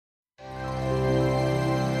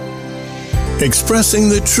expressing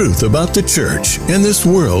the truth about the church and this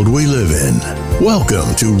world we live in.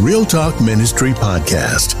 Welcome to Real Talk Ministry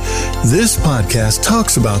Podcast. This podcast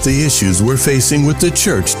talks about the issues we're facing with the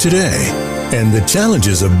church today and the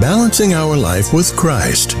challenges of balancing our life with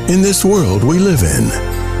Christ in this world we live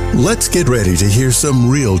in. Let's get ready to hear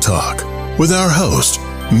some real talk with our host,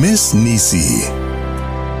 Miss Nisi.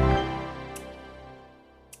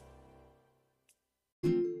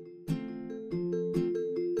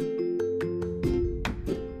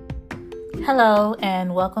 Hello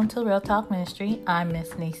and welcome to Real Talk Ministry. I'm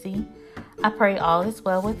Miss Nisi. I pray all is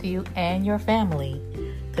well with you and your family.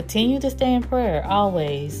 Continue to stay in prayer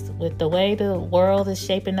always. With the way the world is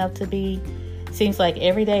shaping up to be, seems like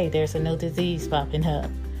every day there's a new disease popping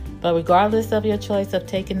up. But regardless of your choice of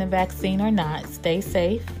taking the vaccine or not, stay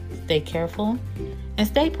safe, stay careful, and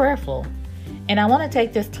stay prayerful. And I want to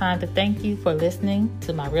take this time to thank you for listening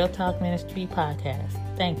to my Real Talk Ministry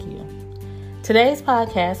podcast. Thank you. Today's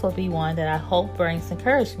podcast will be one that I hope brings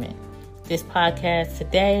encouragement. This podcast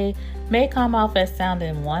today may come off as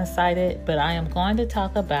sounding one-sided, but I am going to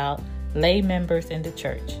talk about lay members in the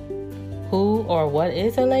church. Who or what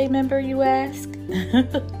is a lay member, you ask?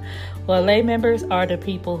 Well, lay members are the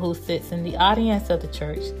people who sits in the audience of the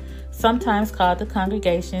church, sometimes called the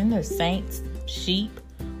congregation, the saints, sheep,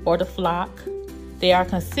 or the flock. They are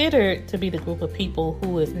considered to be the group of people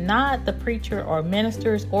who is not the preacher or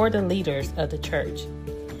ministers or the leaders of the church.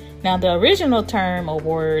 Now, the original term or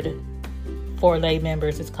word for lay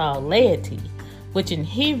members is called laity, which in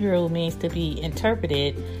Hebrew means to be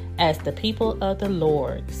interpreted as the people of the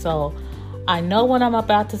Lord. So I know what I'm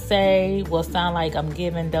about to say will sound like I'm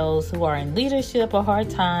giving those who are in leadership a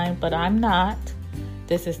hard time, but I'm not.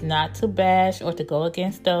 This is not to bash or to go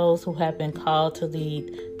against those who have been called to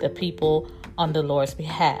lead the people on the Lord's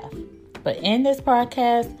behalf. But in this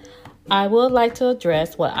podcast, I would like to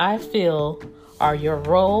address what I feel are your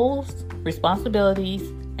roles, responsibilities,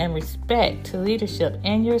 and respect to leadership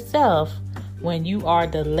and yourself when you are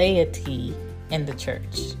the laity in the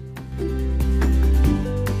church.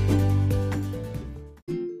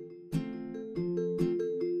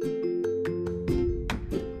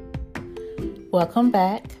 Welcome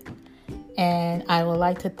back. And I would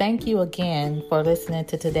like to thank you again for listening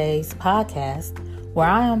to today's podcast, where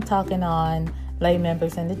I am talking on lay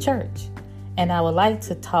members in the church. And I would like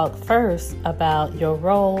to talk first about your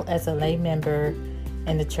role as a lay member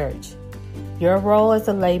in the church. Your role as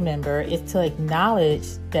a lay member is to acknowledge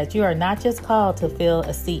that you are not just called to fill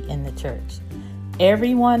a seat in the church.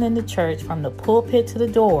 Everyone in the church, from the pulpit to the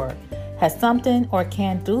door, has something or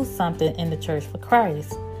can do something in the church for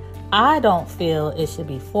Christ. I don't feel it should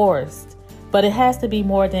be forced, but it has to be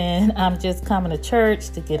more than I'm just coming to church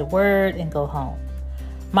to get a word and go home.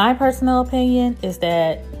 My personal opinion is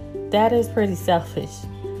that is pretty selfish.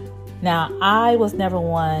 Now, I was never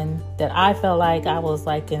one that I felt like I was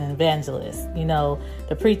like an evangelist. You know,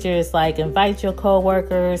 the preachers like invite your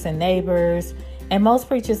co-workers and neighbors. And most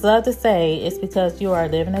preachers love to say it's because you are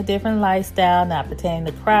living a different lifestyle, not pertaining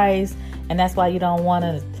to Christ. And that's why you don't want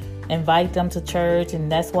to invite them to church.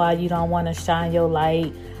 And that's why you don't want to shine your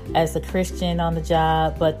light as a Christian on the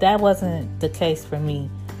job. But that wasn't the case for me.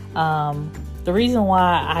 The reason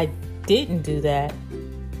why I didn't do that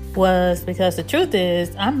was because the truth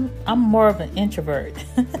is I'm more of an introvert.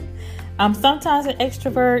 I'm sometimes an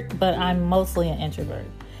extrovert, but I'm mostly an introvert.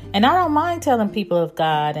 And I don't mind telling people of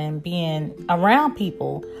God and being around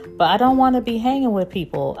people, but I don't want to be hanging with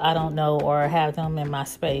people I don't know or have them in my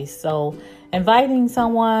space. So inviting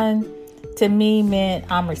someone to me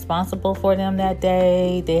meant I'm responsible for them that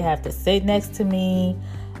day. They have to sit next to me.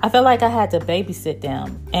 I felt like I had to babysit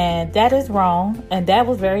them. And that is wrong. And that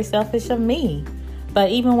was very selfish of me. But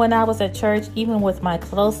even when I was at church, even with my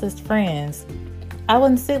closest friends, I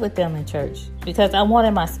wouldn't sit with them in church because I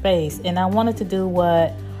wanted my space and I wanted to do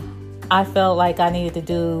what I felt like I needed to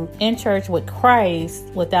do in church with Christ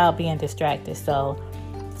without being distracted. So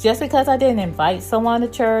just because I didn't invite someone to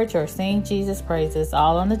church or sing Jesus praises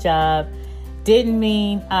all on the job didn't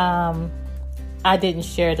mean I didn't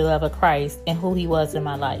share the love of Christ and who he was in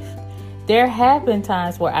my life. There have been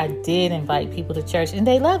times where I did invite people to church and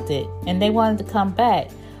they loved it and they wanted to come back.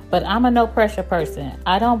 But I'm a no pressure person.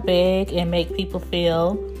 I don't beg and make people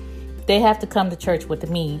feel they have to come to church with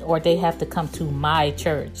me or they have to come to my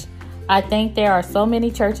church. I think there are so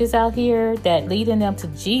many churches out here that leading them to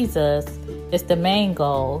Jesus is the main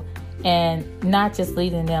goal and not just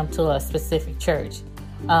leading them to a specific church.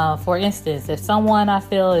 For instance, if someone I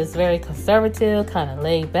feel is very conservative, kind of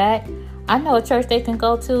laid back, I know a church they can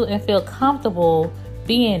go to and feel comfortable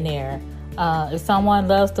being there. If someone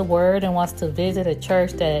loves the word and wants to visit a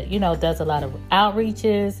church that, does a lot of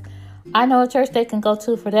outreaches, I know a church they can go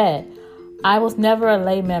to for that. I was never a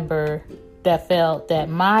lay member that felt that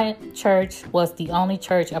my church was the only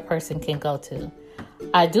church a person can go to.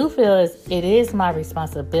 I do feel it is my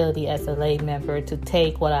responsibility as a lay member to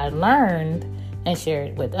take what I learned and share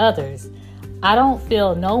it with others. I don't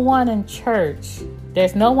feel there's no one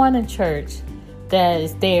in church that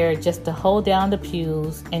is there just to hold down the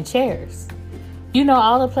pews and chairs.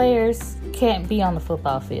 All the players can't be on the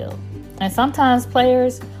football field. And sometimes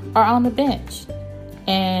players are on the bench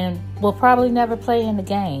and will probably never play in the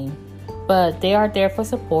game, but they are there for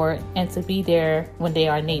support and to be there when they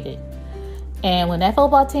are needed. And when that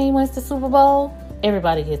football team wins the Super Bowl,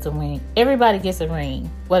 everybody gets a ring. Everybody gets a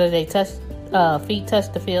ring, whether they feet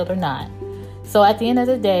touch the field or not. So at the end of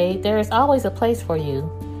the day, there is always a place for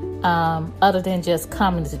you, other than just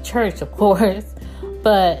coming to church, of course.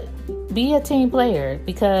 But be a team player,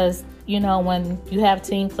 because when you have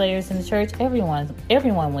team players in the church,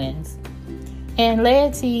 everyone wins. And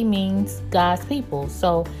laity means God's people.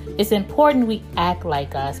 So it's important we act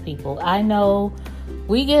like God's people. I know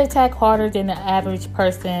we get attacked harder than the average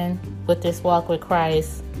person with this walk with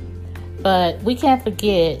Christ, but we can't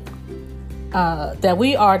forget that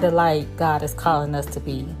we are the light God is calling us to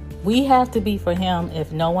be. We have to be for Him,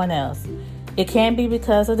 if no one else. It can't be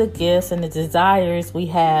because of the gifts and the desires we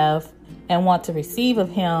have and want to receive of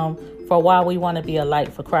Him for why we want to be a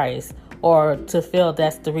light for Christ, or to feel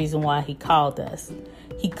that's the reason why He called us.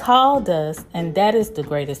 He called us, and that is the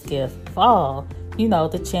greatest gift of all,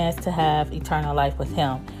 the chance to have eternal life with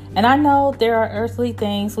Him. And I know there are earthly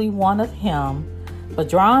things we want of Him, but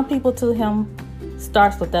drawing people to Him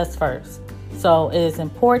starts with us first. So it is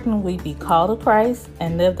important we be called to Christ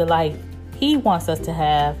and live the life He wants us to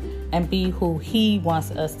have and be who He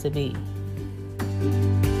wants us to be.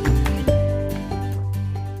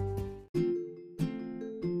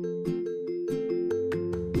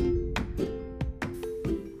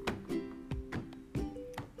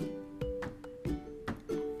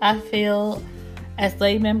 I feel as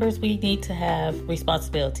lay members, we need to have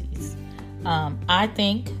responsibilities. I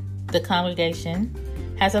think the congregation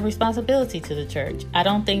has a responsibility to the church. I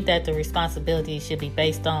don't think that the responsibility should be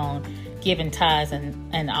based on giving tithes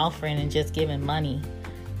and offering and just giving money.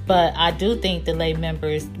 But I do think the lay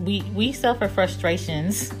members, we suffer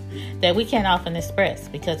frustrations that we can't often express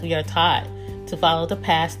because we are taught to follow the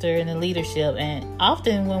pastor and the leadership. And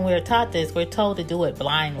often when we're taught this, we're told to do it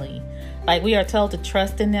blindly. Like we are told to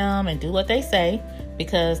trust in them and do what they say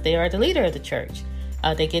because they are the leader of the church.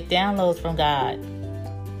 They get downloads from God.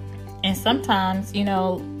 And sometimes,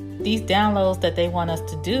 these downloads that they want us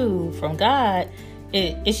to do from God,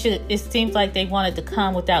 it seems like they want it to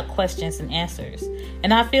come without questions and answers.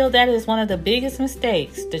 And I feel that is one of the biggest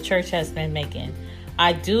mistakes the church has been making.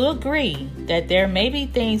 I do agree that there may be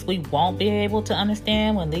things we won't be able to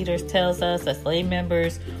understand when leaders tells us as lay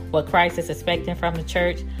members what Christ is expecting from the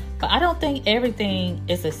church. But I don't think everything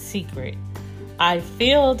is a secret. I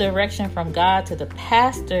feel direction from God to the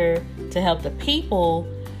pastor to help the people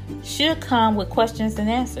should come with questions and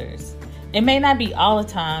answers. It may not be all the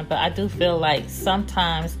time, but I do feel like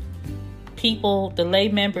sometimes people, the lay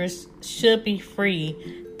members, should be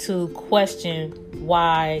free to question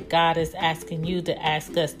why God is asking you to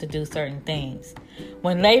ask us to do certain things.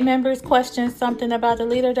 When lay members question something about the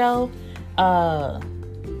leader, though,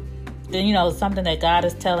 then, something that God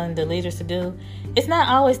is telling the leaders to do, it's not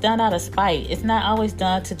always done out of spite. It's not always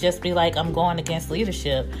done to just be like, I'm going against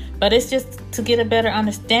leadership. But it's just to get a better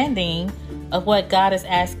understanding of what God is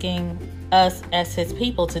asking us as His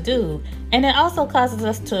people to do. And it also causes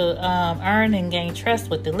us to earn and gain trust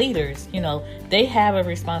with the leaders. They have a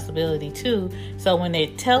responsibility too. So when they're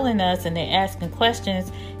telling us and they're asking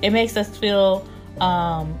questions, it makes us feel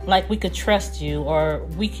like we could trust you, or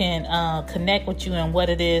we can connect with you in what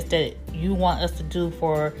it is that you want us to do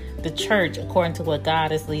for the church according to what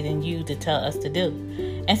God is leading you to tell us to do.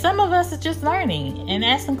 And some of us are just learning, and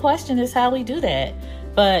asking questions is how we do that.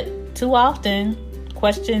 But too often,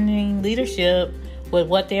 questioning leadership with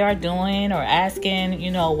what they are doing, or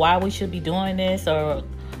asking, why we should be doing this, or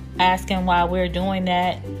asking why we're doing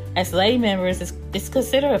that, as lay members, it's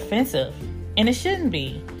considered offensive, and it shouldn't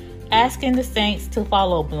be. Asking the saints to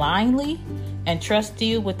follow blindly and trust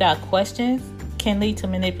you without questions can lead to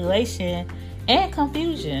manipulation and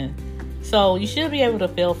confusion. So you should be able to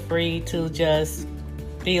feel free to just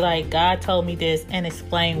be like, God told me this, and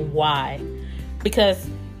explain why. Because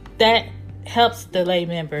that helps the lay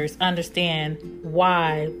members understand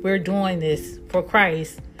why we're doing this for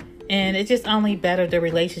Christ. And it just only betters the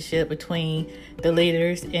relationship between the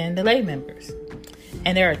leaders and the lay members.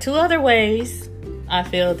 And there are two other ways I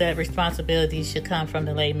feel that responsibilities should come from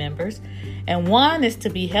the lay members. And one is to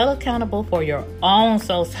be held accountable for your own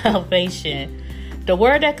soul salvation. The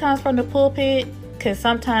word that comes from the pulpit can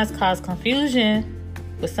sometimes cause confusion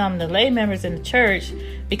with some of the lay members in the church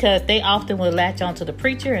because they often will latch onto the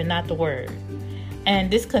preacher and not the word.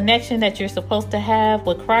 And this connection that you're supposed to have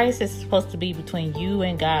with Christ is supposed to be between you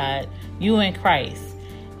and God, you and Christ.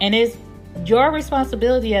 And it's your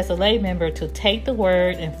responsibility as a lay member to take the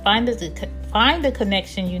word and find the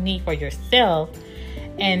connection you need for yourself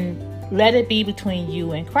and let it be between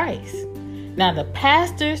you and Christ. Now, the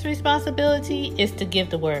pastor's responsibility is to give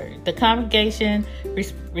the word. The congregation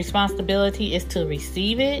responsibility is to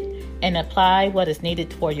receive it and apply what is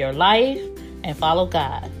needed for your life and follow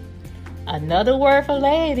God. Another word for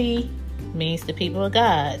laity means the people of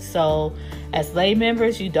God. So, as lay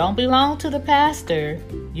members, you don't belong to the pastor,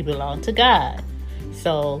 you belong to God.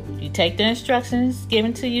 So, you take the instructions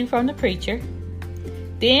given to you from the preacher.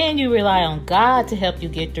 Then you rely on God to help you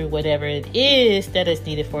get through whatever it is that is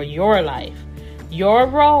needed for your life. Your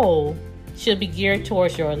role should be geared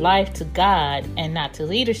towards your life to God and not to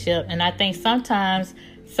leadership. And I think sometimes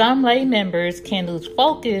some lay members can lose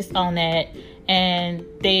focus on that, and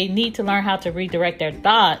they need to learn how to redirect their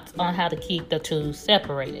thoughts on how to keep the two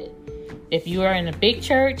separated. If you are in a big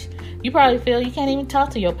church, you probably feel you can't even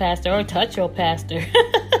talk to your pastor or touch your pastor,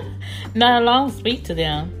 not alone speak to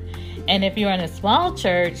them. And if you're in a small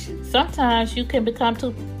church, sometimes you can become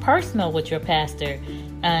too personal with your pastor.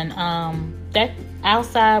 And that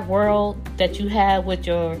outside world that you have with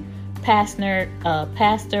your pastor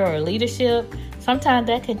or leadership, sometimes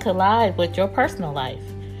that can collide with your personal life.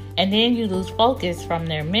 And then you lose focus from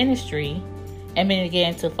their ministry and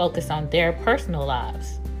begin to focus on their personal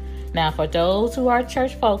lives. Now, for those who are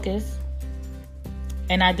church focused,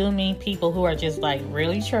 and I do mean people who are just like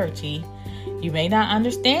really churchy, you may not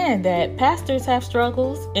understand that pastors have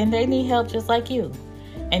struggles and they need help just like you.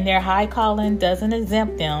 And their high calling doesn't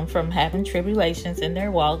exempt them from having tribulations in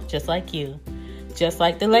their walk just like you, just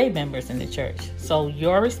like the lay members in the church. So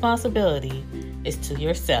your responsibility is to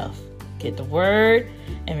yourself. Get the word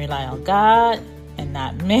and rely on God and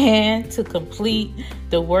not man to complete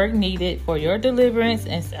the work needed for your deliverance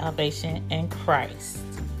and salvation in Christ.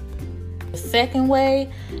 The second way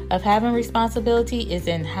of having responsibility is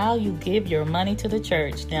in how you give your money to the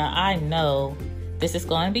church. Now, I know this is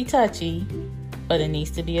going to be touchy, but it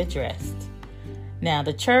needs to be addressed. Now,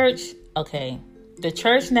 the church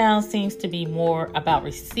now seems to be more about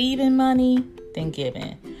receiving money than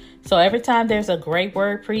giving. So every time there's a great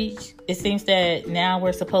word preached, it seems that now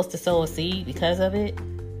we're supposed to sow a seed because of it.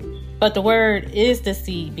 But the word is the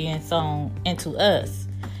seed being sown into us.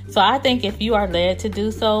 So I think if you are led to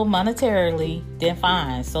do so monetarily, then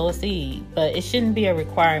fine, sow a seed. But it shouldn't be a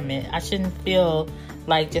requirement. I shouldn't feel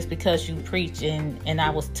like just because you preach and I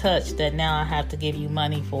was touched that now I have to give you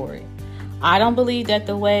money for it. I don't believe that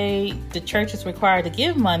the way the church is required to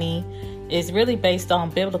give money is really based on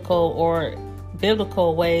biblical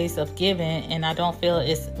ways of giving, and I don't feel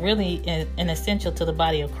it's really an essential to the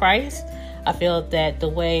body of Christ. I feel that the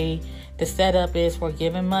way the setup is for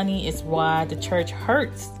giving money is why the church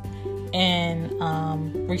hurts in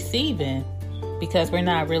receiving, because we're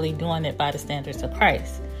not really doing it by the standards of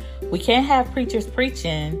Christ. We can't have preachers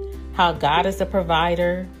preaching how God is a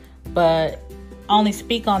provider, but only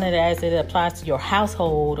speak on it as it applies to your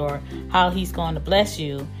household or how he's going to bless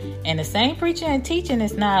you. And the same preaching and teaching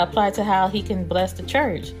is not applied to how he can bless the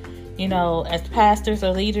church. You know, as pastors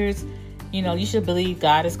or leaders, you know, you should believe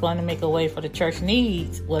God is going to make a way for the church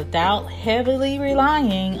needs without heavily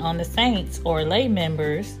relying on the saints or lay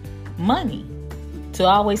members' money to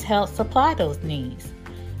always help supply those needs.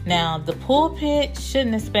 Now, the pulpit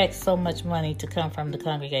shouldn't expect so much money to come from the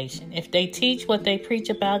congregation. If they teach what they preach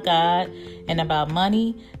about God and about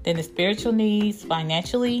money, then the spiritual needs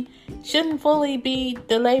financially shouldn't fully be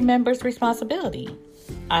the lay members' responsibility.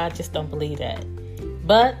 I just don't believe that.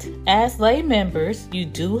 But as lay members, you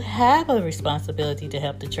do have a responsibility to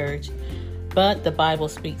help the church. But the Bible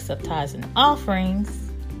speaks of tithes and offerings,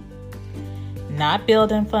 not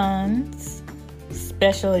building funds,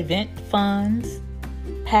 special event funds,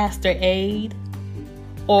 pastor aid,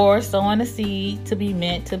 or sowing a seed to be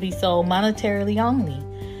meant to be sold monetarily only.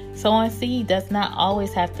 Sowing seed does not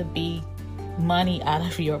always have to be money out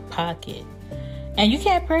of your pocket. And you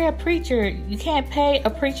can't pay a preacher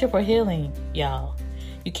for healing, y'all.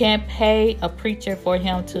 You can't pay a preacher for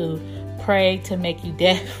him to pray to make you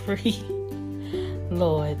debt free.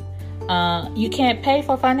 Lord. You can't pay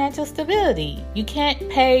for financial stability. You can't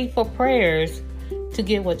pay for prayers to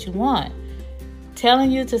get what you want.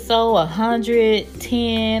 telling you to sow $100,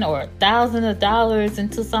 $10, or $1,000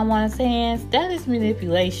 into someone's hands, that is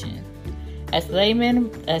manipulation. As lay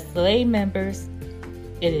members,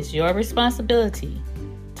 it is your responsibility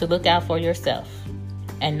to look out for yourself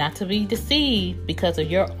and not to be deceived because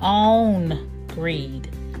of your own greed.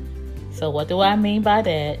 So what do I mean by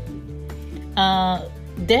that?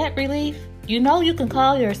 Debt relief, you can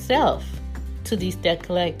call yourself to these debt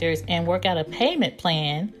collectors and work out a payment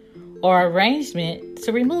plan or arrangement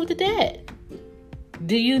to remove the debt.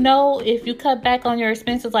 Do you know if you cut back on your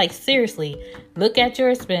expenses? Like, seriously, look at your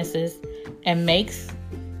expenses and make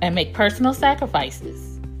personal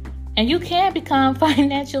sacrifices. And you can become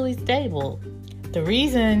financially stable. The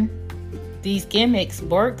reason these gimmicks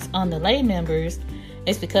works on the lay members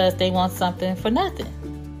is because they want something for nothing.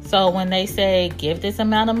 So when they say, give this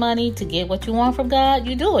amount of money to get what you want from God,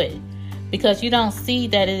 you do it. Because you don't see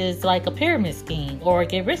that it is like a pyramid scheme or a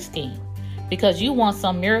get rich scheme. Because you want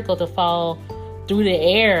some miracle to fall through the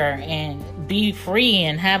air and be free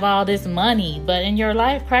and have all this money. But in your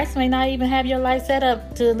life, Christ may not even have your life set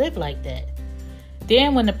up to live like that.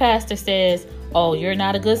 Then when the pastor says, oh, you're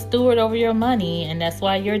not a good steward over your money and that's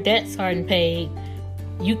why your debts aren't paid,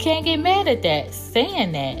 you can't get mad at that,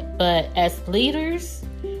 saying that. But as leaders,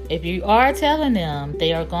 if you are telling them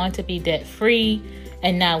they are going to be debt free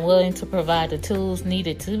and not willing to provide the tools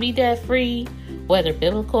needed to be debt-free, whether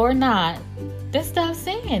biblical or not, then stop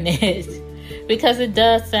saying it. Because it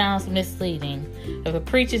does sound misleading. If a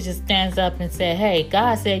preacher just stands up and says, hey,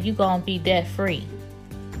 God said you're going to be debt-free,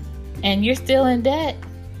 and you're still in debt,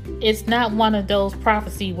 it's not one of those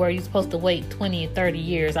prophecies where you're supposed to wait 20 or 30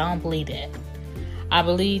 years. I don't believe that. I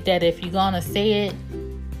believe that if you're going to say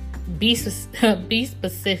it, be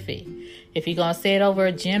specific. If you're going to say it over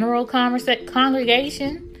a general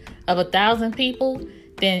congregation of 1,000 people,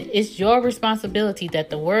 then it's your responsibility that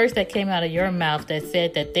the words that came out of your mouth that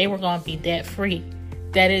said that they were going to be debt free,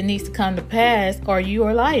 that it needs to come to pass, or you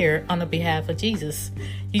are a liar on the behalf of Jesus.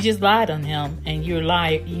 You just lied on him, and you're a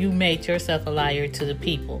liar. You made yourself a liar to the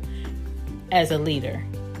people as a leader.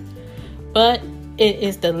 But it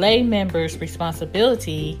is the lay members'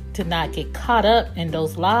 responsibility to not get caught up in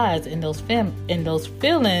those lies, in those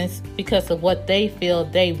feelings, because of what they feel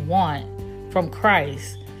they want from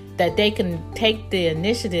Christ, that they can take the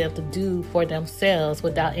initiative to do for themselves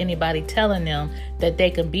without anybody telling them that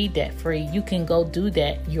they can be debt free. You can go do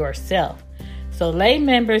that yourself. So lay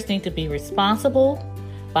members need to be responsible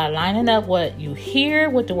by lining up what you hear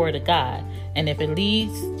with the Word of God. And if it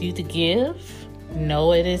leads you to give,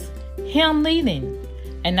 know it is Him leading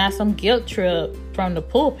and not some guilt trip from the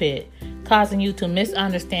pulpit causing you to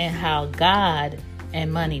misunderstand how God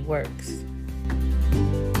and money works.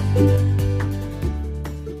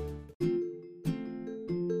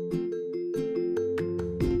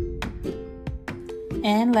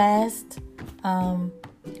 And last,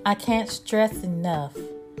 I can't stress enough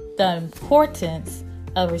the importance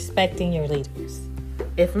of respecting your leaders.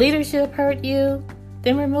 If leadership hurt you,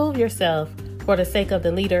 then remove yourself for the sake of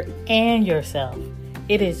the leader and yourself.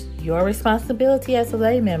 It is your responsibility as a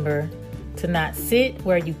lay member to not sit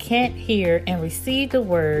where you can't hear and receive the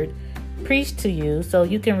word preached to you so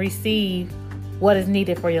you can receive what is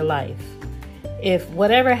needed for your life. If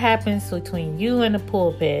whatever happens between you and the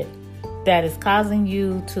pulpit that is causing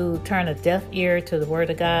you to turn a deaf ear to the word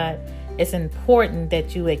of God, it's important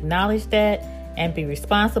that you acknowledge that and be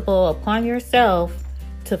responsible upon yourself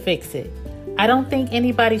to fix it. I don't think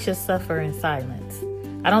anybody should suffer in silence.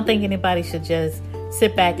 I don't think anybody should just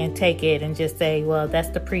sit back and take it and just say, well, that's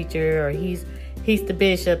the preacher, or he's the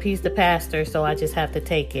bishop, he's the pastor, so I just have to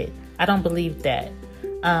take it. I don't believe that.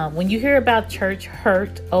 When you hear about church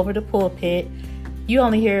hurt over the pulpit, you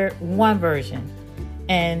only hear one version,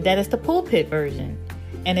 and that is the pulpit version.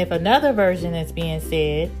 And if another version is being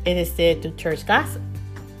said, it is said through church gossip.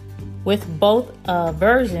 With both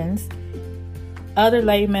versions, other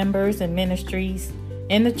lay members and ministries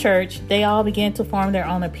in the church, they all begin to form their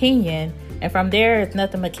own opinion, and from there it's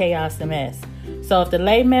nothing but chaos and mess. So if the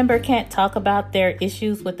lay member can't talk about their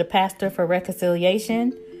issues with the pastor for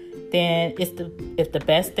reconciliation, then if the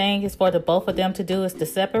best thing is for the both of them to do is to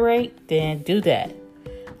separate, then do that.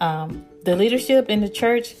 The leadership in the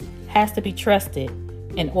church has to be trusted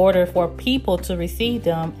in order for people to receive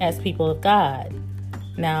them as people of God.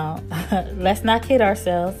 Now, let's not kid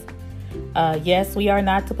ourselves. Yes, we are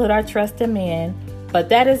not to put our trust in men, but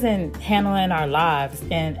that isn't handling our lives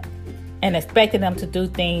and expecting them to do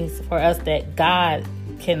things for us that God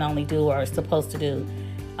can only do or is supposed to do.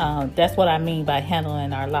 That's what I mean by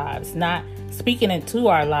handling our lives. Not speaking into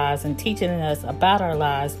our lives and teaching us about our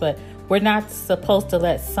lives, but we're not supposed to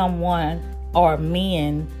let someone or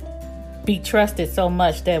men be trusted so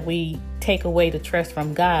much that we take away the trust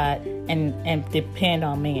from God and depend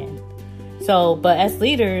on man. So, but as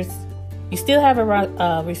leaders, you still have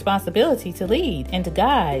a responsibility to lead and to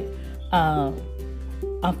guide.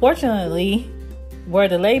 Unfortunately, where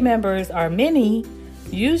the lay members are many,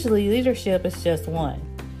 usually leadership is just one.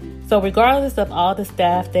 So regardless of all the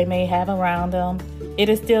staff they may have around them, it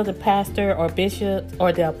is still the pastor or bishop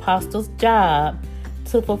or the apostle's job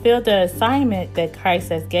to fulfill the assignment that Christ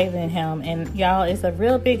has given him. And y'all, it's a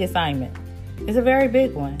real big assignment. It's a very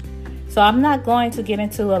big one. So I'm not going to get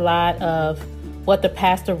into a lot of what the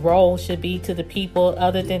pastor role should be to the people,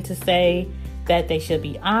 other than to say that they should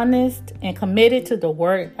be honest and committed to the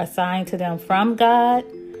work assigned to them from God.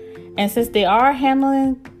 And since they are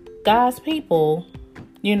handling God's people,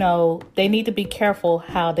 they need to be careful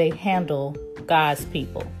how they handle God's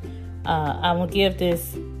people. I will give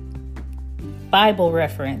this Bible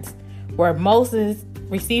reference where Moses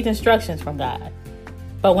received instructions from God.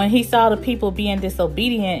 But when he saw the people being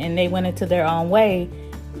disobedient and they went into their own way,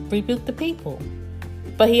 rebuked the people.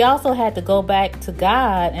 But he also had to go back to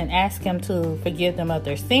God and ask him to forgive them of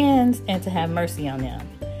their sins and to have mercy on them.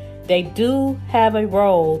 They do have a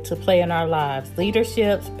role to play in our lives.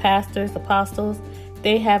 Leaderships, pastors, apostles,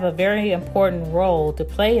 they have a very important role to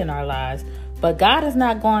play in our lives. But God is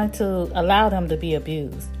not going to allow them to be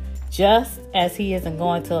abused, just as he isn't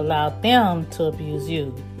going to allow them to abuse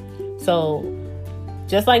you. So,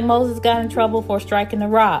 just like Moses got in trouble for striking the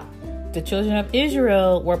rock, the children of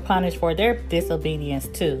Israel were punished for their disobedience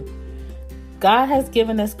too. God has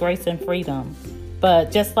given us grace and freedom.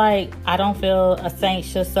 But just like I don't feel a saint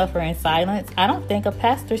should suffer in silence, I don't think a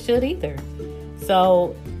pastor should either.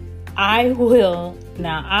 So I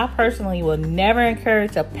personally will never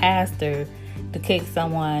encourage a pastor to kick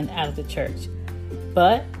someone out of the church.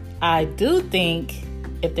 But I do think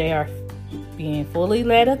if they are being fully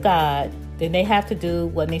led of God, then they have to do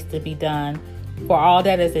what needs to be done for all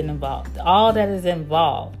that is involved.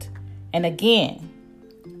 And again,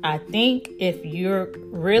 I think if you're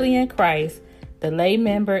really in Christ, the lay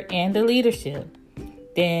member and the leadership,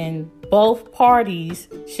 then both parties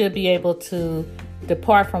should be able to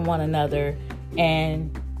depart from one another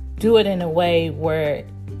and do it in a way where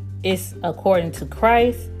it's according to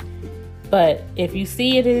Christ. But if you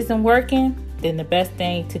see it isn't working, then the best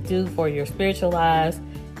thing to do for your spiritual lives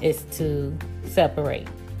is to separate.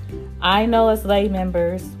 I know as lay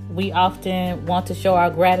members, we often want to show our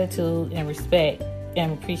gratitude and respect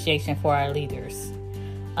and appreciation for our leaders.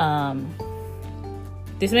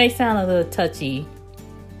 This may sound a little touchy,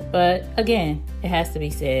 but again, it has to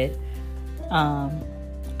be said.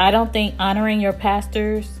 I don't think honoring your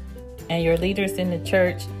pastors and your leaders in the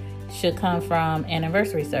church should come from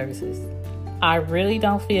anniversary services. I really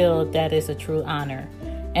don't feel that is a true honor.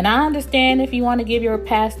 And I understand if you want to give your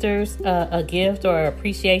pastors a gift or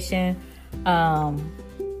appreciation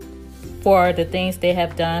for the things they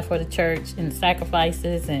have done for the church and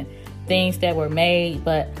sacrifices and things that were made.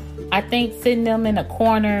 But I think sitting them in a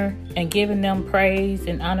corner and giving them praise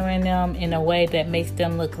and honoring them in a way that makes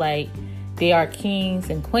them look like they are kings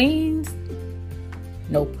and queens,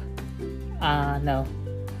 nope. No.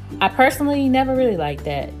 I personally never really liked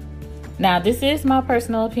that. Now, this is my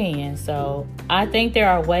personal opinion, so I think there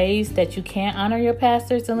are ways that you can honor your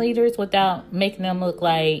pastors and leaders without making them look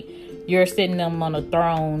like you're sitting them on a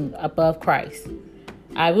throne above Christ.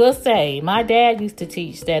 I will say, my dad used to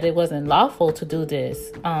teach that it wasn't lawful to do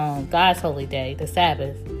this on God's holy day, the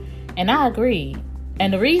Sabbath. And I agree.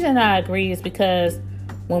 And the reason I agree is because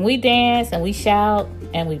when we dance and we shout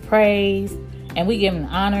and we praise and we give him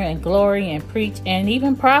honor and glory and preach and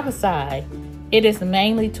even prophesy, it is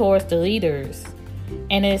mainly towards the leaders.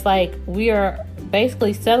 And it's like we are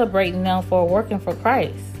basically celebrating them for working for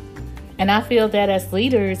Christ. And I feel that as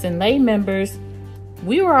leaders and lay members,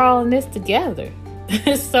 we were all in this together.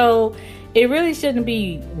 So it really shouldn't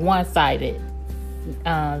be one-sided.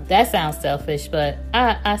 That sounds selfish, but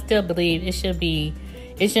I still believe it shouldn't be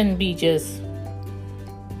just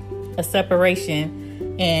a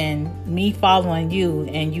separation and me following you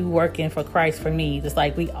and you working for Christ for me. Just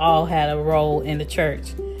like we all had a role in the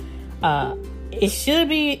church. It should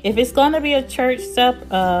be, if it's going to be a church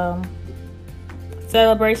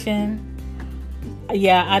celebration,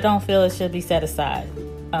 yeah, I don't feel it should be set aside.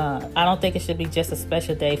 I don't think it should be just a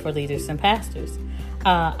special day for leaders and pastors.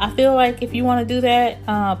 I feel like if you want to do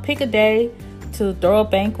that, pick a day to throw a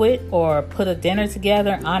banquet or put a dinner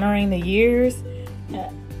together honoring the years.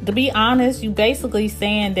 To be honest, you basically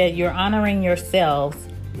saying that you're honoring yourselves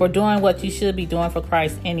for doing what you should be doing for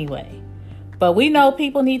Christ anyway. But we know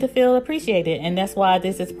people need to feel appreciated, and that's why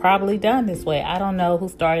this is probably done this way. I don't know who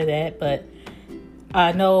started that, but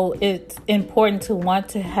I know it's important to want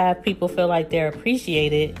to have people feel like they're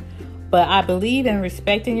appreciated, but I believe in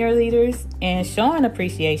respecting your leaders and showing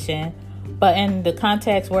appreciation, but in the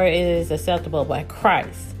context where it is acceptable by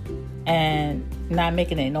Christ and not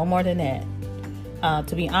making it no more than that.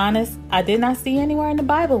 To be honest, I did not see anywhere in the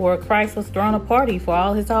Bible where Christ was throwing a party for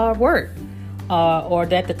all his hard work, or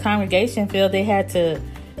that the congregation felt they had to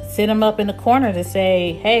sit him up in the corner to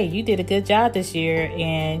say, hey, you did a good job this year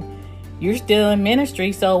and you're still in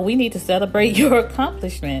ministry, so we need to celebrate your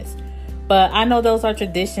accomplishments. But I know those are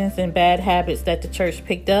traditions and bad habits that the church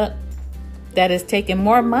picked up that is taking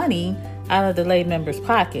more money out of the lay members'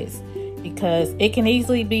 pockets, because it can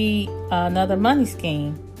easily be another money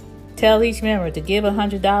scheme. Tell each member to give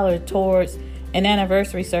 $100 towards an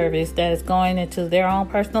anniversary service that is going into their own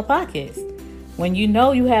personal pockets, when you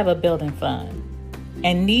know you have a building fund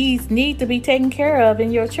and needs need to be taken care of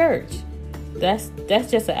in your church. That's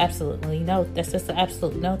just an absolutely no. That's just an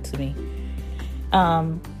absolute no to me.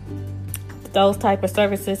 Those type of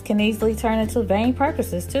services can easily turn into vain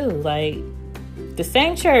purposes too. Like the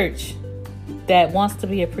same church that wants to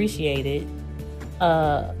be appreciated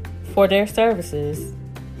for their services,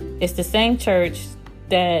 it's the same church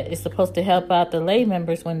that is supposed to help out the lay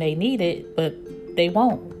members when they need it, but they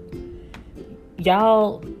won't.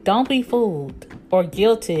 Y'all don't be fooled or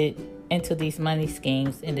guilted into these money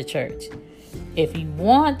schemes in the church. If you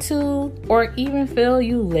want to, or even feel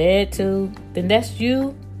you led to, then that's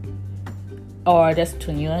you, or that's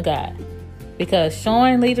between you and God. Because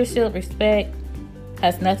showing leadership respect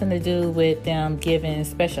has nothing to do with them giving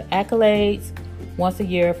special accolades once a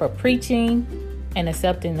year for preaching and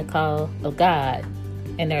accepting the call of God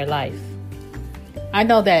in their life. I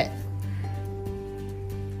know that,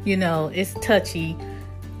 it's touchy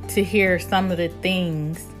to hear some of the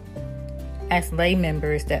things as lay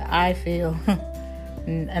members that I feel,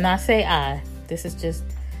 and I say this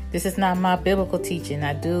is not my biblical teaching.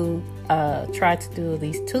 I do try to do at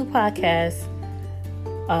least 2 podcasts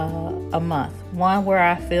a month. One where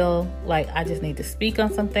I feel like I just need to speak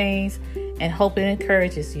on some things and hope it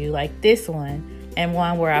encourages you, like this one. And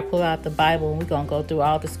one where I pull out the Bible and we're going to go through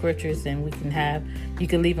all the scriptures and you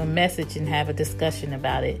can leave a message and have a discussion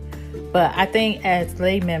about it. But I think as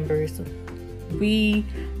lay members, we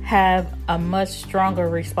have a much stronger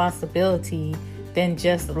responsibility than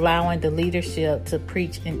just allowing the leadership to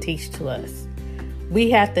preach and teach to us.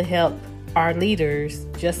 We have to help our leaders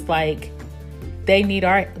just like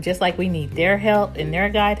we need their help and their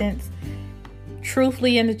guidance.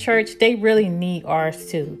 Truthfully, in the church, they really need ours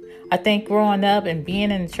too. I think growing up and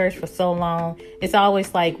being in the church for so long, it's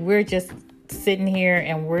always like we're just sitting here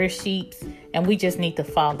and we're sheep and we just need to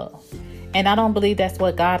follow. And I don't believe that's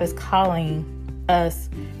what God is calling us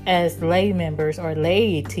as lay members or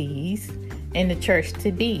laities in the church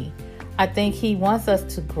to be. I think he wants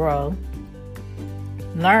us to grow,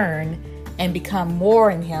 learn, and become more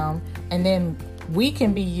in him. And then we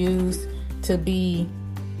can be used to be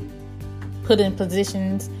put in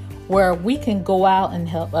positions where we can go out and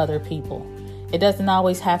help other people. It doesn't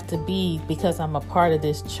always have to be because I'm a part of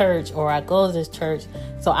this church or I go to this church,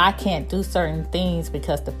 so I can't do certain things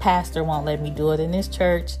because the pastor won't let me do it in this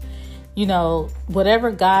church.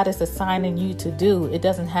 Whatever God is assigning you to do, it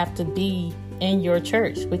doesn't have to be in your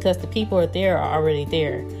church because the people are already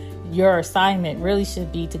there. Your assignment really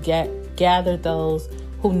should be to gather those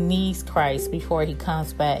who needs Christ before he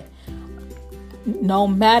comes back. No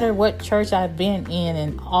matter what church I've been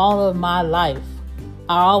in all of my life,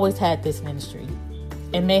 I always had this ministry.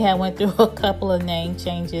 It may have went through a couple of name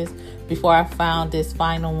changes before I found this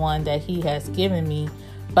final one that he has given me.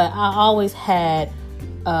 But I always had,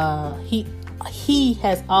 he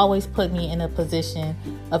has always put me in a position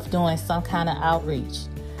of doing some kind of outreach.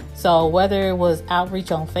 So whether it was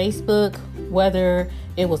outreach on Facebook, whether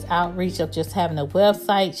it was outreach of just having a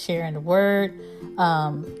website, sharing the word,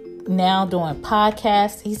 now doing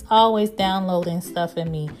podcasts, he's always downloading stuff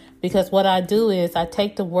in me. Because what I do is I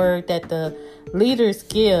take the word that the leaders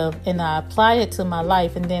give and I apply it to my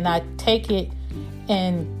life. And then I take it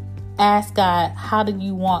and ask God, how do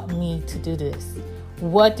you want me to do this?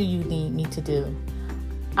 What do you need me to do?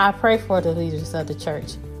 I pray for the leaders of the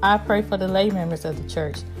church. I pray for the lay members of the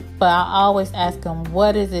church. But I always ask them,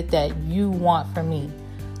 what is it that you want from me?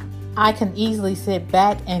 I can easily sit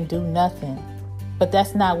back and do nothing. But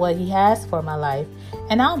that's not what he has for my life.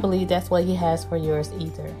 And I don't believe that's what he has for yours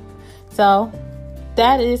either. So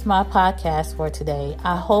that is my podcast for today.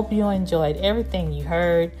 I hope you enjoyed everything you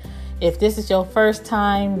heard. If this is your first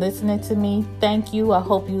time listening to me, thank you. I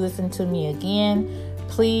hope you listen to me again.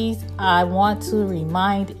 Please, I want to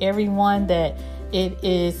remind everyone that It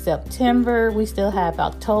is September. We still have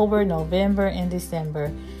October, November, and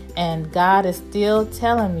December. And God is still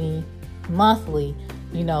telling me monthly,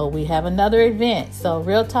 we have another event. So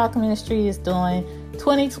Real Talk Ministry is doing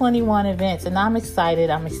 2021 events, and I'm excited.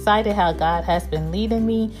 I'm excited how God has been leading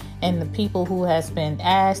me and the people who has been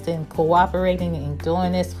asked and cooperating and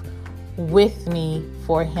doing this with me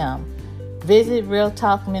for Him. Visit Real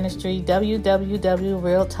Talk Ministry,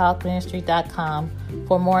 www.realtalkministry.com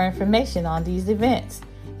for more information on these events.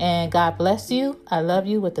 And God bless you. I love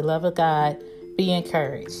you with the love of God. Be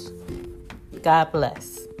encouraged. God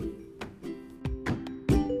bless.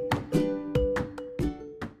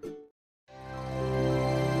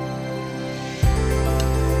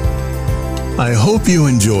 I hope you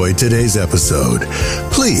enjoyed today's episode.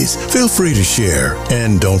 Please feel free to share,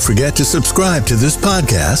 and don't forget to subscribe to this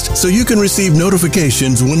podcast so you can receive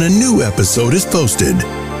notifications when a new episode is posted.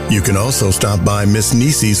 You can also stop by Miss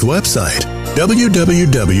Nisi's website,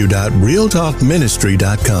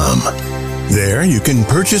 www.realtalkministry.com. There you can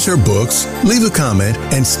purchase her books, leave a comment,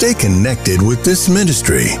 and stay connected with this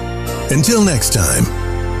ministry. Until next time,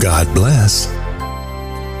 God bless.